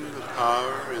kingdom, the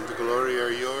power, and the glory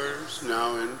are yours,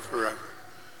 now and forever.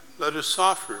 Let us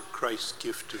offer Christ's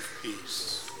gift of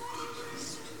peace.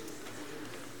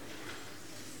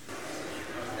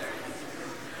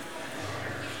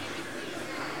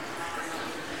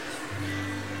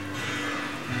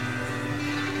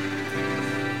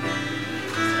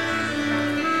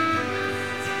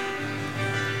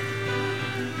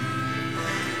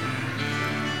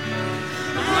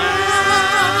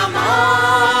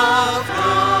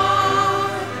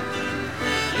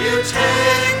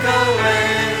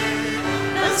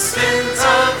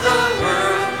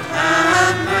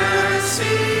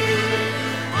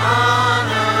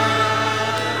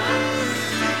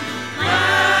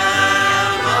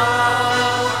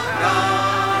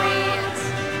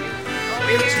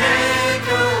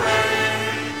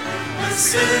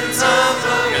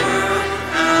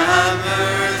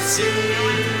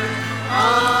 mercy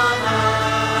on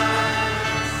us.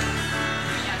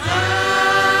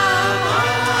 Lamb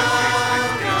of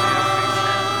God,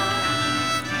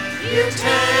 you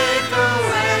take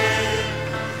away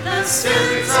the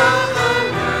sins of the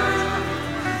world.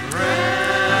 Grant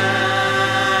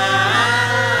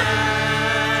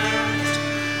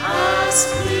us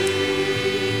peace.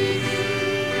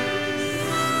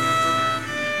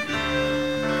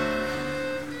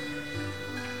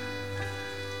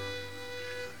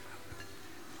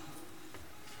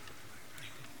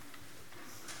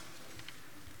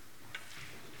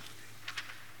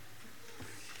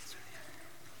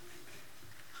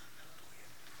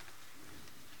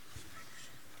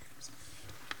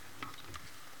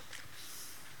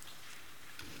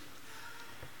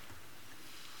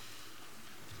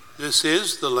 This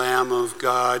is the Lamb of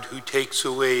God who takes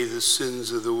away the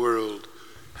sins of the world.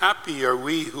 Happy are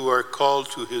we who are called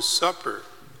to his supper.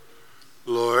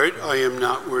 Lord, I am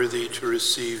not worthy to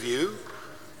receive you,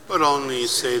 but only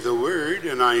say the word,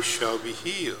 and I shall be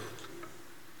healed.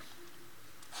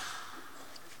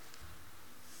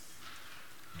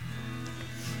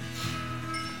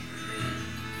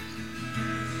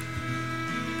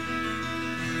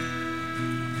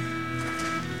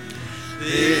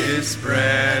 This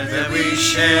bread that we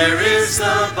share is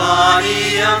the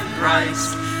body of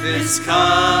Christ. This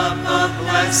cup of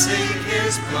blessing,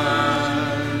 his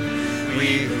blood.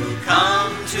 We who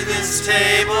come to this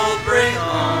table bring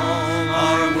all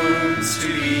our wounds to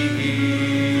be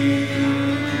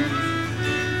healed.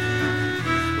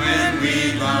 When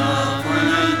we love one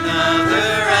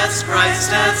another as Christ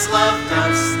has loved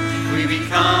us, we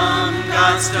become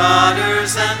God's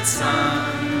daughters and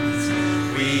sons.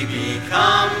 We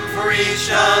become for each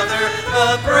other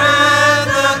the bread,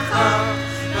 the cup,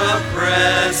 the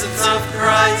presence of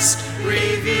Christ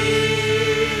revealed.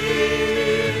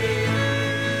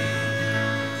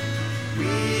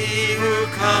 We who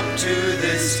come to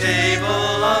this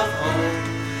table of hope,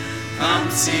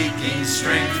 come seeking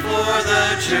strength for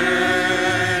the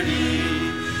journey.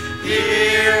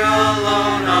 Here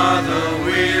alone are the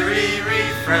weary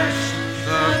refreshed,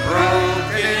 the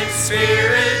broken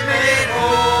spirit made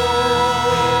whole.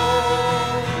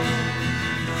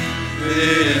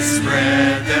 This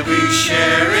bread that we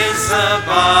share is the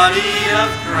body of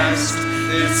Christ,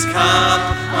 this cup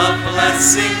of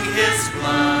blessing, his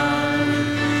blood.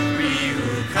 We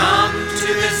who come to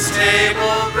this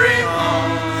table bring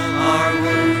all our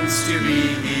wounds to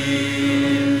be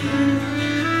healed.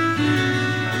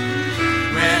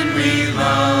 When we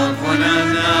love one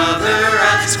another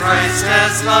as Christ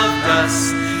has loved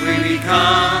us, we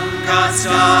become God's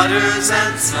daughters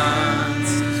and sons.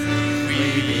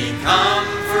 We become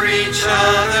for each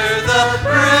other the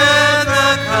bread,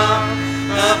 the cup,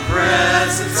 the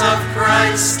presence of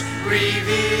Christ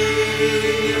revealed.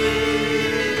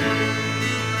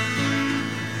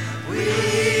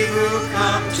 We who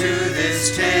come to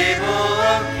this table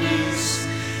of peace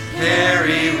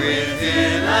carry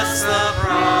within us the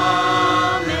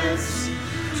promise.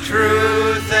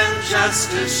 Truth and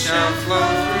justice shall flow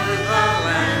through the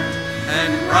land,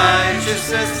 and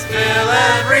righteousness fill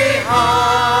every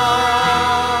heart.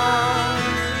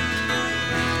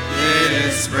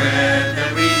 This bread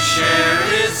that we share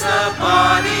is the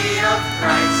body of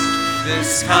Christ,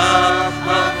 this cup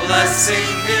of blessing,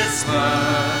 his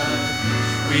blood.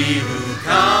 We who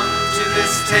come to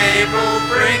this table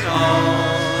bring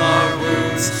all our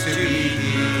wounds to be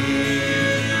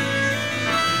healed.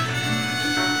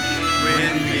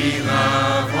 When we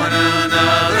love one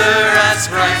another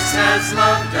as Christ has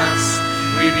loved us,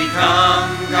 we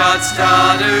become God's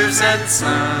daughters and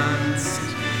sons.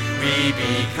 We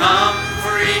become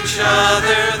for each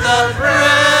other the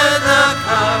bread, the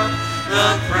cup,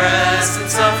 the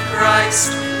presence of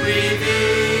Christ revealed.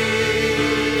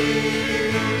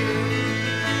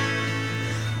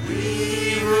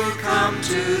 We who come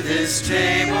to this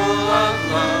table of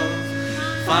love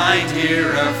find here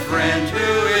a friend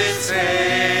who is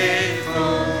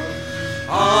faithful,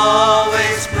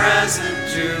 always present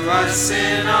to us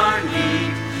in our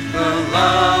need. The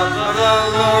love of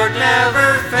the Lord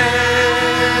never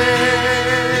fails.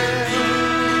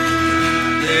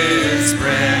 This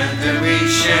bread that we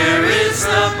share is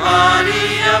the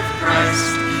body of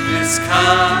Christ, this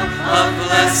cup of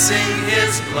blessing,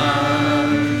 his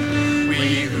blood.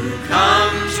 We who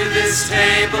come to this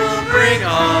table bring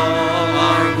all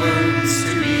our wounds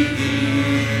to be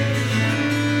healed.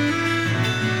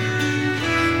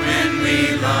 When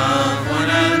we love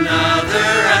one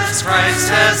another as Christ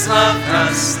has loved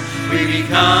us, we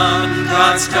become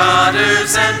God's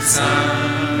daughters and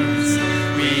sons.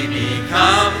 We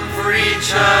become for each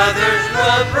each other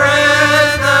the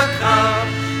bread, the cup,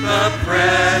 the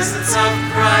presence of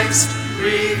Christ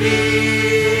revealed.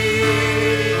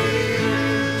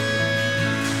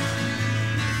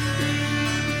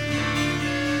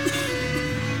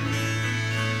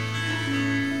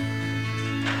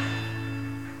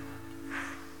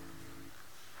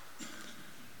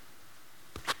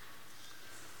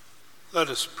 Let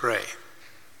us pray.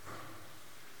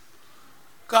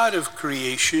 God of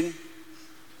creation,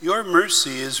 your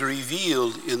mercy is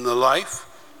revealed in the life,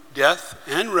 death,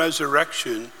 and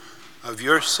resurrection of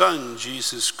your Son,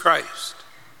 Jesus Christ.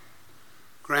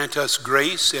 Grant us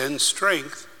grace and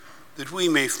strength that we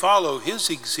may follow his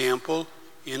example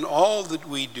in all that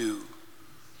we do,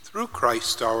 through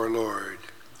Christ our Lord.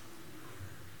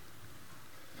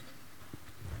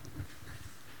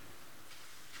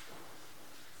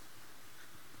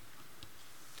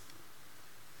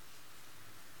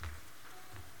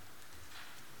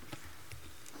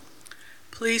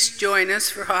 Please join us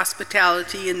for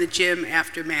hospitality in the gym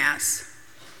after Mass.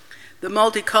 The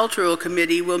Multicultural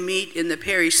Committee will meet in the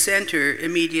Parish Center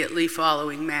immediately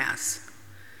following Mass.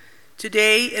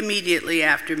 Today, immediately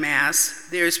after Mass,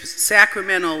 there's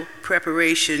sacramental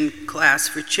preparation class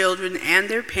for children and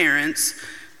their parents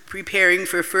preparing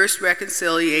for First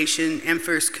Reconciliation and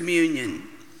First Communion.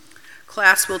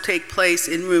 Class will take place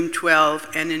in Room 12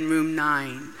 and in Room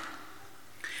 9.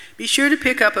 Be sure to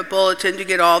pick up a bulletin to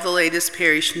get all the latest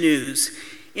parish news.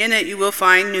 In it, you will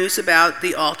find news about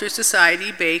the Altar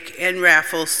Society Bake and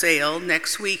Raffle sale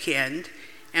next weekend,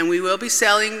 and we will be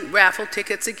selling raffle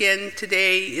tickets again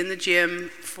today in the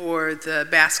gym for the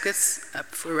baskets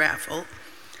up for raffle.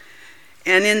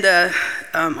 And in the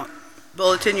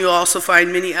bulletin, you'll also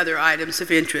find many other items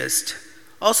of interest.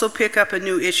 Also pick up a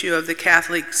new issue of the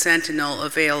Catholic Sentinel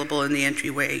available in the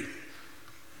entryway.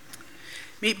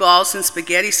 Meatballs and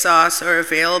spaghetti sauce are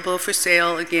available for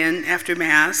sale again after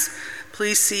Mass.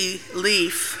 Please see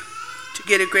Leaf to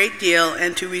get a great deal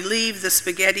and to relieve the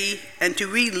spaghetti and to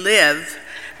relive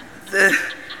the,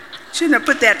 shouldn't have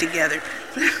put that together,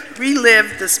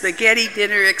 relive the spaghetti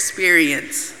dinner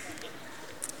experience.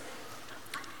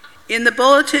 In the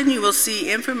bulletin, you will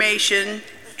see information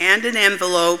and an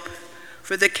envelope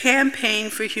for the Campaign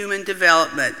for Human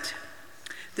Development.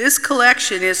 This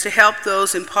collection is to help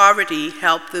those in poverty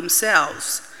help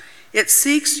themselves. It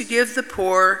seeks to give the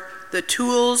poor the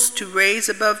tools to raise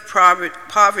above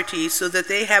poverty so that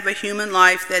they have a human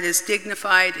life that is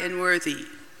dignified and worthy.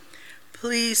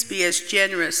 Please be as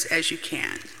generous as you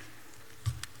can.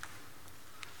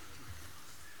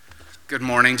 Good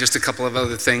morning. Just a couple of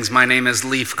other things. My name is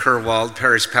Leif Kerwald,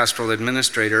 Parish Pastoral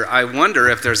Administrator. I wonder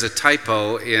if there's a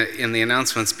typo in the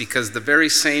announcements because the very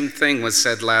same thing was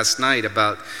said last night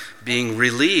about being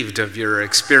relieved of your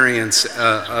experience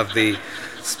of the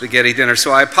spaghetti dinner.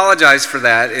 So I apologize for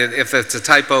that. If it's a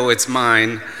typo, it's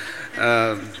mine.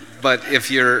 But if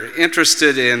you're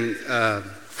interested in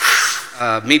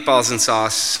meatballs and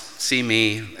sauce, see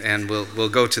me, and we'll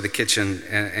go to the kitchen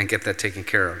and get that taken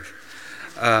care of.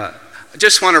 I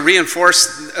just want to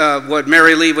reinforce what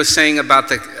Mary Lee was saying about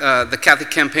the Catholic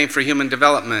Campaign for Human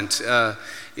Development.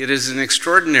 It is an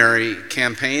extraordinary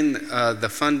campaign. The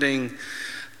funding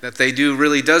that they do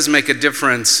really does make a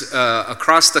difference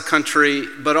across the country,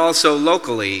 but also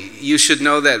locally. You should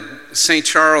know that St.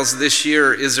 Charles this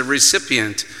year is a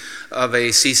recipient of a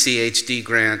CCHD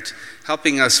grant,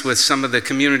 helping us with some of the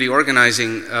community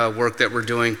organizing work that we're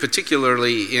doing,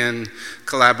 particularly in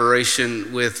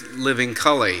collaboration with Living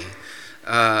Cully.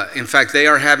 In fact, they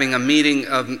are having a meeting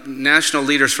of national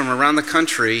leaders from around the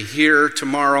country here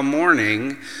tomorrow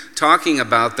morning talking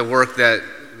about the work that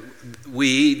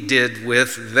we did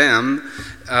with them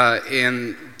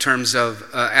in terms of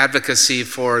advocacy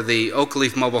for the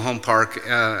Oakleaf Mobile Home Park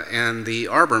and the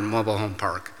Arbor Mobile Home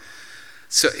Park.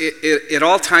 So it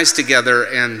all ties together,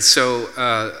 and so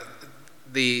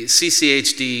the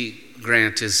CCHD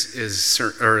grant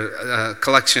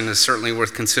collection is certainly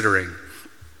worth considering.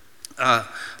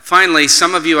 Finally,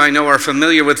 some of you I know are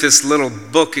familiar with this little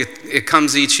book. It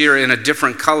comes each year in a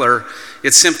different color.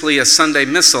 It's simply a Sunday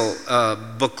Missal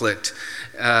booklet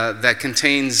that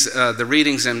contains the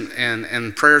readings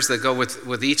and prayers that go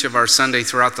with each of our Sunday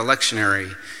throughout the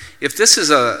lectionary. If this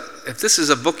is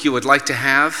a book you would like to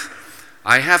have,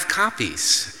 I have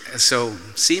copies, so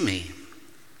see me.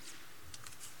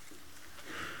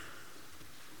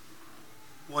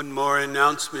 One more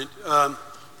announcement.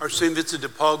 Our St. Vincent de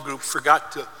Paul group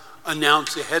forgot to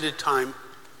announce ahead of time.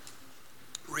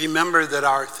 Remember that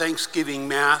our Thanksgiving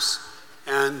Mass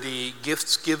and the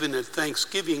gifts given at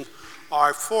Thanksgiving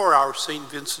are for our St.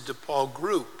 Vincent de Paul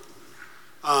group.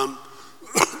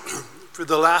 for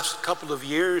the last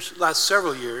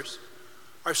several years,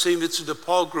 our St. Vincent de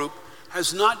Paul group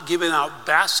has not given out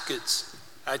baskets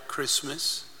at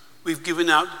Christmas. We've given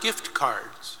out gift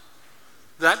cards.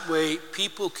 That way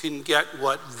people can get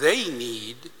what they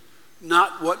need,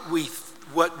 not what we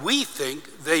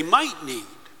think they might need,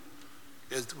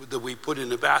 that we put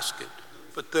in a basket.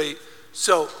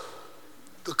 So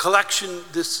the collection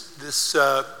this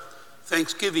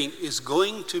Thanksgiving is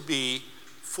going to be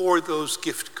for those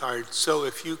gift cards. So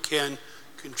if you can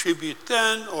contribute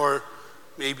then, or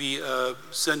maybe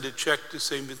send a check to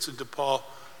St. Vincent de Paul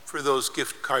for those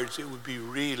gift cards, it would be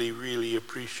really, really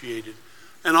appreciated.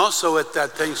 And also at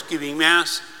that Thanksgiving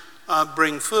Mass,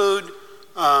 bring food,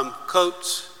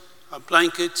 coats,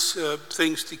 blankets,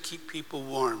 things to keep people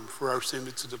warm for our St.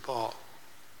 Vincent de Paul.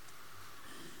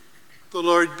 The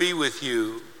Lord be with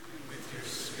you. And with your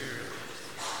spirit.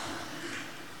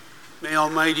 May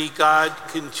Almighty God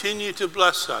continue to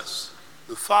bless us,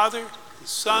 the Father, the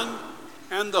Son,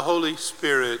 and the Holy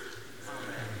Spirit.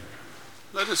 Amen.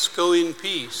 Let us go in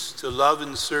peace to love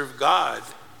and serve God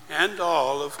and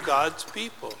all of God's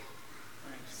people.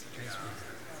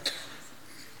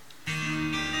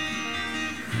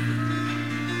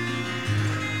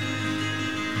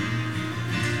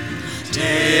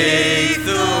 Take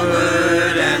the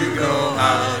word and go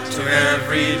out to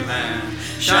every land.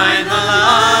 Shine the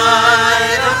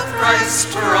light of Christ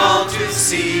for all to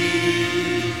see.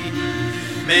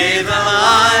 May the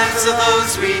lives of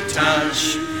those we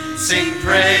touch sing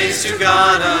praise to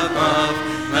God above.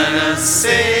 Let us sing,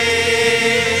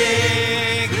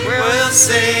 we'll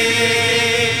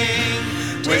sing.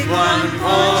 With one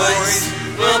voice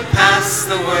we'll pass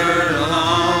the word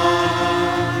along.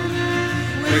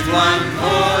 With one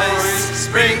voice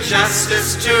bring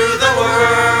justice to the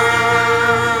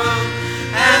world.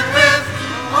 And with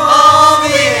all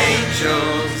the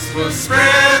angels we'll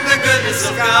spread the goodness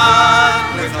of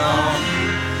God. With all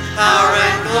power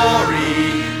and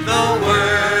glory the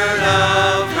word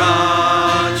of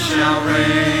God shall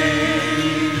reign.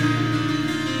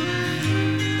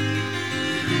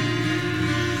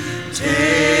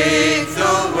 Take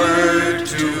the word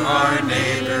to our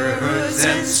neighborhoods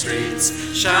and streets.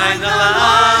 Shine the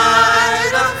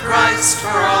light of Christ for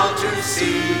all to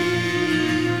see.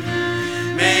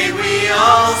 May we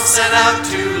all set out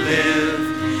to live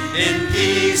in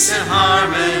peace and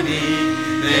harmony.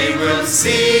 They will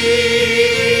see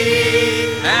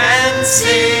and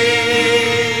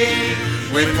sing.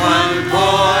 With one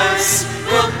voice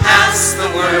we'll pass the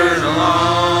word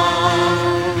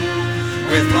along.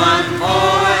 With one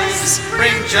voice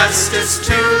bring justice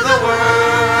to the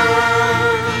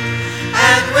world.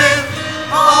 And with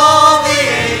all the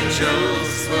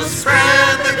angels we'll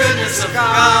spread the goodness of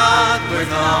God.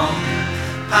 With all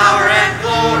power and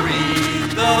glory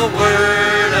the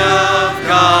word of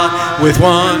God. With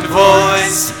one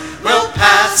voice we'll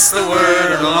pass the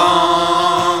word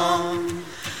along.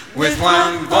 With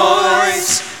one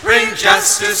voice bring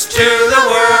justice to the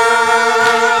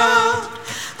world.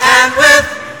 And with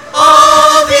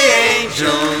all the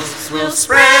angels we'll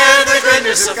spread the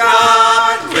goodness of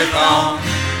God. With all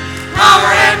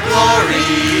power and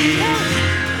glory,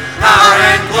 power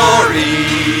and glory,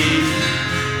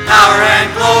 power and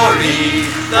glory,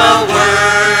 the word